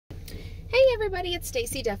Hey everybody, it's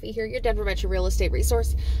Stacie Duffy here, your Denver Metro real estate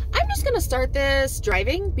resource. I'm just going to start this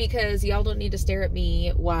driving because y'all don't need to stare at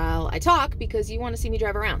me while I talk because you want to see me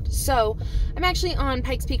drive around. So I'm actually on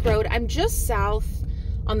Pikes Peak Road. I'm just south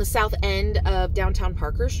on the south end of downtown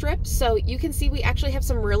Parker Strip. So you can see we actually have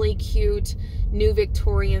some really cute new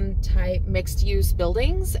Victorian type mixed use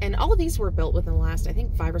buildings. And all of these were built within the last, I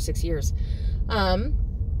think, 5 or 6 years.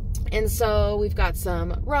 And so we've got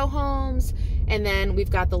some row homes, and then we've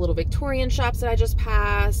got the little Victorian shops that I just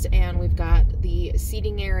passed, and we've got the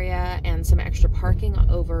seating area and some extra parking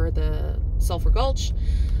over the Sulphur Gulch.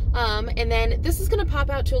 And then this is going to pop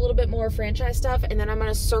out to a little bit more franchise stuff, and then I'm going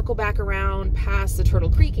to circle back around past the Turtle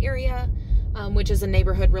Creek area, which is a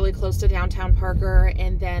neighborhood really close to downtown Parker,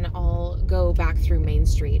 and then I'll go back through Main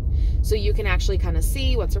Street. So you can actually kind of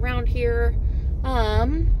see what's around here.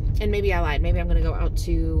 And maybe I lied. Maybe I'm going to go out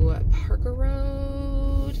to Parker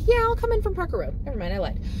Road. Yeah, I'll come in from Parker Road. Never mind, I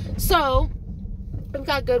lied. So, we've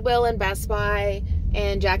got Goodwill and Best Buy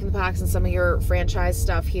and Jack in the Box and some of your franchise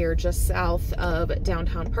stuff here just south of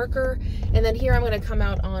downtown Parker. And then here I'm going to come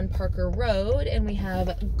out on Parker Road, and we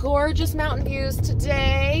have gorgeous mountain views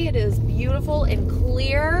today. It is beautiful and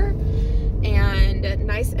clear and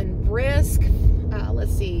nice and brisk.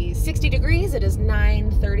 Let's see, 60 degrees. It is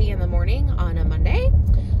 9:30 in the morning on a Monday.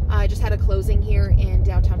 I just had a closing here in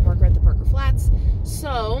downtown Parker at the Parker Flats.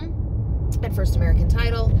 So, at First American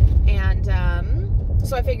Title. And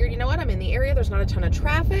so I figured, you know what, I'm in the area. There's not a ton of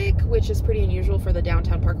traffic, which is pretty unusual for the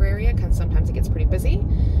downtown Parker area because sometimes it gets pretty busy.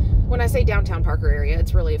 When I say downtown Parker area,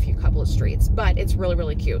 it's really a couple of streets, but it's really,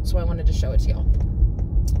 really cute. So I wanted to show it to y'all.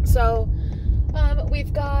 So,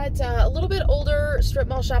 we've got a little bit older strip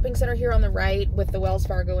mall shopping center here on the right with the Wells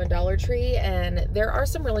Fargo and Dollar Tree, and there are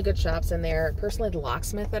some really good shops in there. Personally, the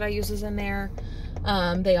locksmith that I use is in there.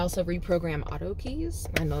 They also reprogram auto keys.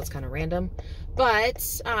 I know it's kind of random,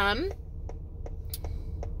 but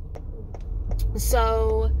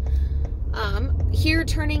here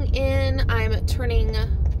turning in, I'm turning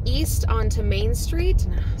east onto Main Street.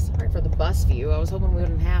 Sorry for the bus view. I was hoping we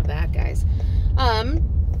wouldn't have that, guys.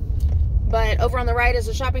 But over on the right is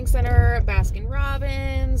a shopping center, Baskin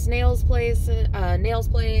Robbins, Nails Place.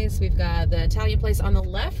 We've got the Italian place. On the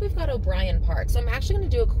left, we've got O'Brien Park. So I'm actually going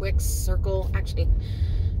to do a quick circle. Actually,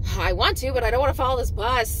 I want to, but I don't want to follow this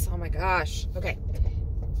bus. Oh my gosh. Okay.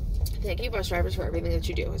 Thank you, bus drivers, for everything that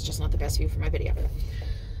you do. It's just not the best view for my video.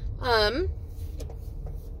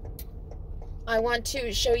 I want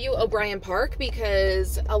to show you O'Brien Park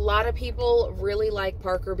because a lot of people really like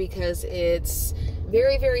Parker because it's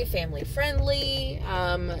very, very family friendly,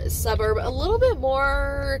 suburb, a little bit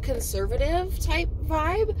more conservative type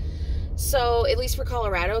vibe. So at least for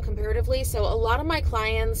Colorado comparatively. So a lot of my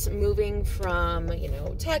clients moving from, you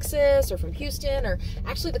know, Texas or from Houston, or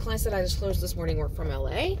actually the clients that I just closed this morning were from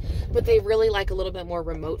LA, but they really like a little bit more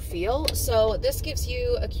remote feel. So this gives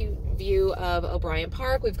you a cute view of O'Brien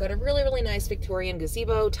Park. We've got a really, really nice Victorian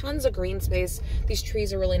gazebo, tons of green space. These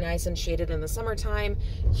trees are really nice and shaded in the summertime.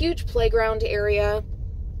 Huge playground area.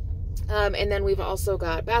 And then we've also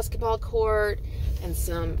got basketball court and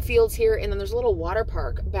some fields here, and then there's a little water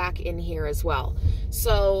park back in here as well.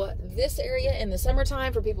 So this area in the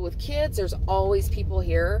summertime for people with kids, there's always people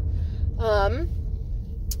here. And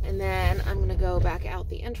then I'm gonna go back out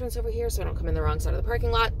the entrance over here so I don't come in the wrong side of the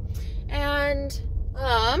parking lot. And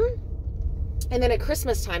then at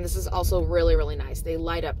Christmas time, this is also really, really nice. They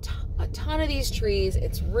light up a ton of these trees.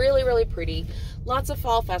 It's really, really pretty. Lots of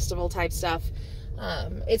fall festival type stuff.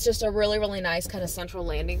 It's just a really, really nice kind of central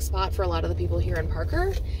landing spot for a lot of the people here in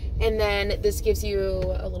Parker. And then this gives you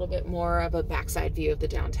a little bit more of a backside view of the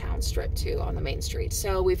downtown strip too on the Main Street.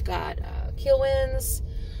 So we've got Kilwins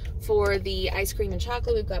for the ice cream and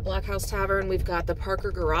chocolate. We've got Black House Tavern. We've got the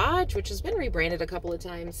Parker Garage, which has been rebranded a couple of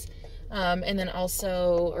times. And then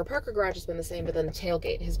also, or Parker Garage has been the same, but then the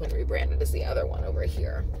Tailgate has been rebranded as the other one over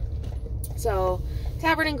here. So,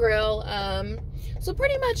 Tavern and Grill. So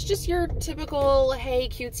pretty much just your typical, hey,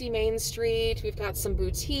 cutesy Main Street. We've got some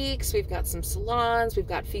boutiques. We've got some salons. We've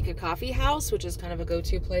got Fika Coffee House, which is kind of a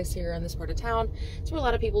go-to place here in this part of town. It's where a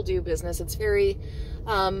lot of people do business. It's very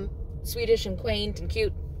Swedish and quaint and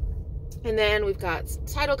cute. And then we've got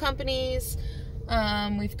title companies.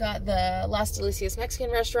 We've got the Las Delicias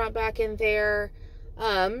Mexican restaurant back in there.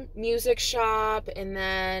 Music shop, and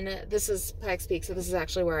then this is Pikes Peak, so this is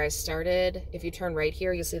actually where I started. If you turn right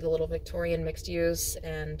here, you'll see the little Victorian mixed use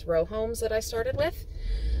and row homes that I started with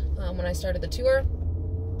when I started the tour.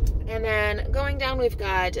 And then going down, we've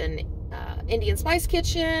got an Indian Spice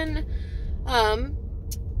Kitchen,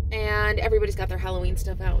 and everybody's got their Halloween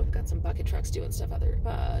stuff out. We've got some bucket trucks doing stuff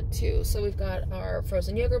too. So we've got our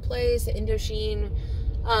frozen yogurt place, Indochine,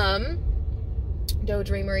 Dough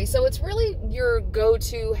Dreamery. So it's really your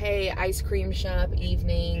go-to, hey, ice cream shop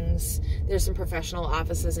evenings. There's some professional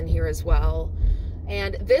offices in here as well.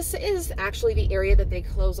 And this is actually the area that they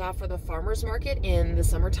close off for the farmers market in the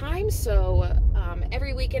summertime. So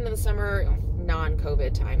every weekend in the summer,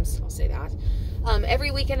 non-COVID times, I'll say that.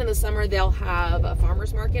 Every weekend in the summer, they'll have a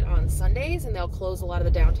farmers market on Sundays, and they'll close a lot of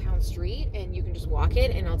the downtown street, and you can just walk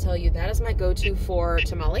it. And I'll tell you, that is my go-to for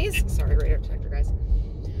tamales. Sorry, radar detector, guys.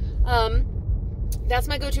 That's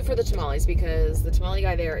my go-to for the tamales, because the tamale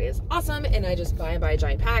guy there is awesome, and I just buy a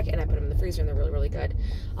giant pack, and I put them in the freezer, and they're really, really good.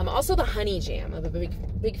 Also the honey jam. I'm a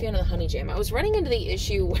big fan of the honey jam. I was running into the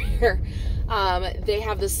issue where they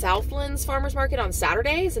have the Southlands Farmers Market on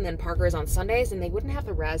Saturdays, and then Parker's on Sundays, and they wouldn't have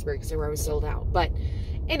the raspberry because they were always sold out. But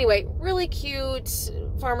anyway, really cute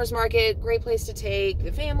farmers market, great place to take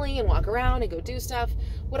the family and walk around and go do stuff.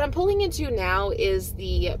 What I'm pulling into now is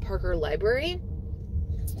the Parker Library.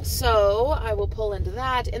 So I will pull into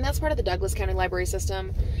that, and that's part of the Douglas County Library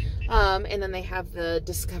System. And then they have the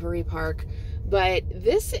Discovery Park. But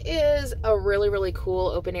this is a really, really cool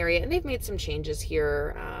open area, and they've made some changes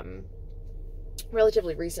here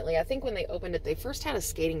relatively recently. I think when they opened it, they first had a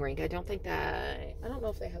skating rink. I don't know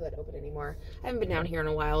if they have that open anymore. I haven't been down here in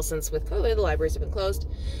a while, since with COVID, the libraries have been closed.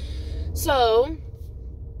 So,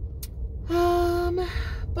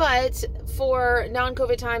 but for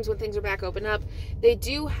non-COVID times, when things are back open up, they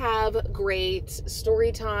do have great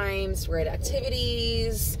story times, great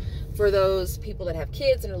activities for those people that have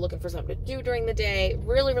kids and are looking for something to do during the day.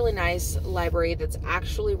 Really, really nice library that's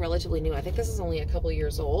actually relatively new. I think this is only a couple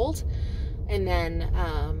years old. And then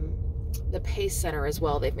the Pace Center as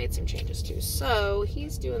well, they've made some changes too. So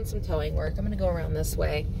he's doing some towing work. I'm going to go around this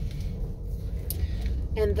way.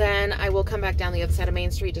 And then I will come back down the other side of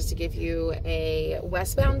Main Street just to give you a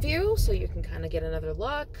westbound view, so you can kind of get another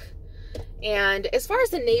look. And as far as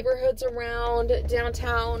the neighborhoods around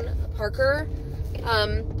downtown Parker,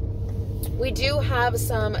 we do have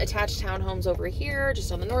some attached townhomes over here,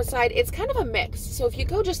 just on the north side. It's kind of a mix. So if you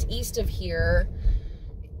go just east of here,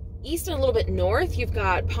 east and a little bit north, you've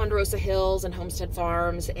got Ponderosa Hills and Homestead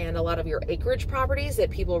Farms and a lot of your acreage properties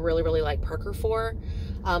that people really, really like Parker for.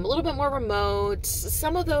 A little bit more remote.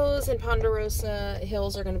 Some of those in Ponderosa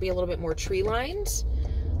Hills are going to be a little bit more tree-lined. So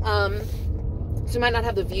you might not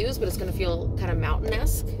have the views, but it's going to feel kind of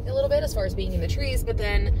mountain-esque a little bit as far as being in the trees. But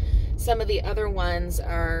then some of the other ones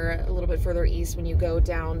are a little bit further east when you go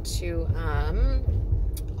down to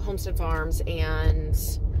Homestead Farms, and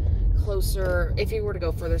closer, if you were to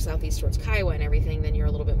go further southeast towards Kiowa and everything, then you're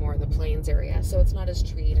a little bit more in the plains area. So it's not as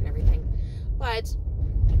treed and everything. But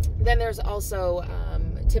then there's also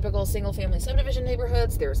typical single-family subdivision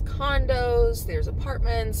neighborhoods. There's condos, there's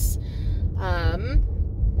apartments,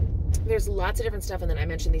 there's lots of different stuff. And then I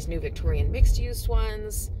mentioned these new Victorian mixed-use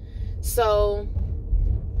ones. So,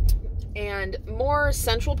 and more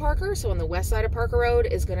central Parker, so on the west side of Parker Road,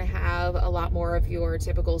 is going to have a lot more of your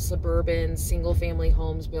typical suburban single-family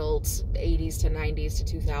homes built 80s to 90s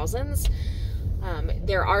to 2000s.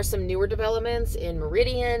 There are some newer developments in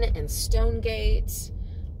Meridian and Stonegate.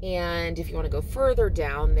 And if you want to go further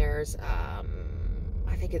down, there's,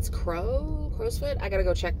 I think it's Crowsfoot. I got to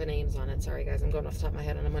go check the names on it. Sorry, guys. I'm going off the top of my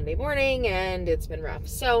head on a Monday morning, and it's been rough.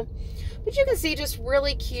 So, but you can see just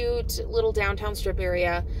really cute little downtown strip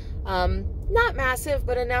area. Not massive,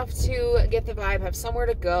 but enough to get the vibe, have somewhere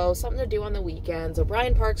to go, something to do on the weekends.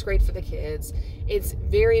 O'Brien Park's great for the kids. It's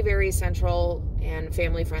very, very central and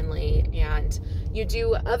family friendly. And you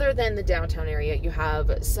do, other than the downtown area, you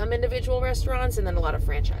have some individual restaurants and then a lot of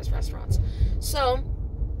franchise restaurants. So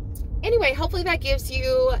anyway, hopefully that gives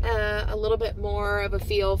you a little bit more of a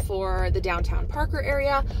feel for the downtown Parker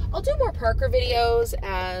area. I'll do more Parker videos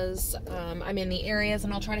as I'm in the areas,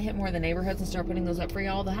 and I'll try to hit more of the neighborhoods and start putting those up for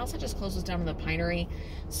y'all. The house that just closes down in the Pinery,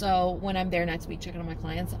 so when I'm there next week checking on my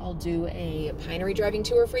clients, I'll do a Pinery driving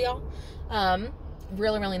tour for y'all.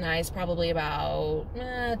 Really, really nice. Probably about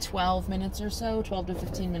 12 minutes or so, 12 to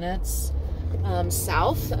 15 minutes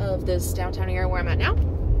south of this downtown area where I'm at now.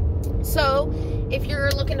 So if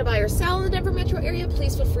you're looking to buy or sell in the Denver metro area,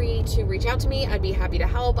 please feel free to reach out to me. I'd be happy to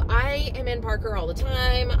help. I am in Parker all the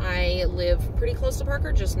time. I live pretty close to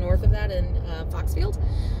Parker, just north of that in Foxfield.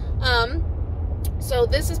 So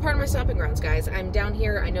this is part of my stomping grounds, guys. I'm down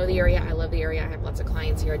here. I know the area. I love the area. I have lots of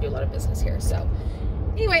clients here. I do a lot of business here. So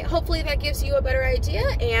anyway, hopefully that gives you a better idea.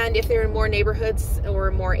 And if there are more neighborhoods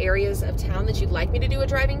or more areas of town that you'd like me to do a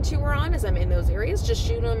driving tour on as I'm in those areas, just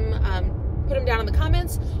shoot them, put them down in the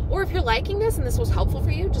comments. Or if you're liking this and this was helpful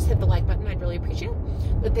for you, just hit the like button. I'd really appreciate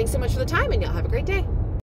it. But thanks so much for the time, and y'all have a great day.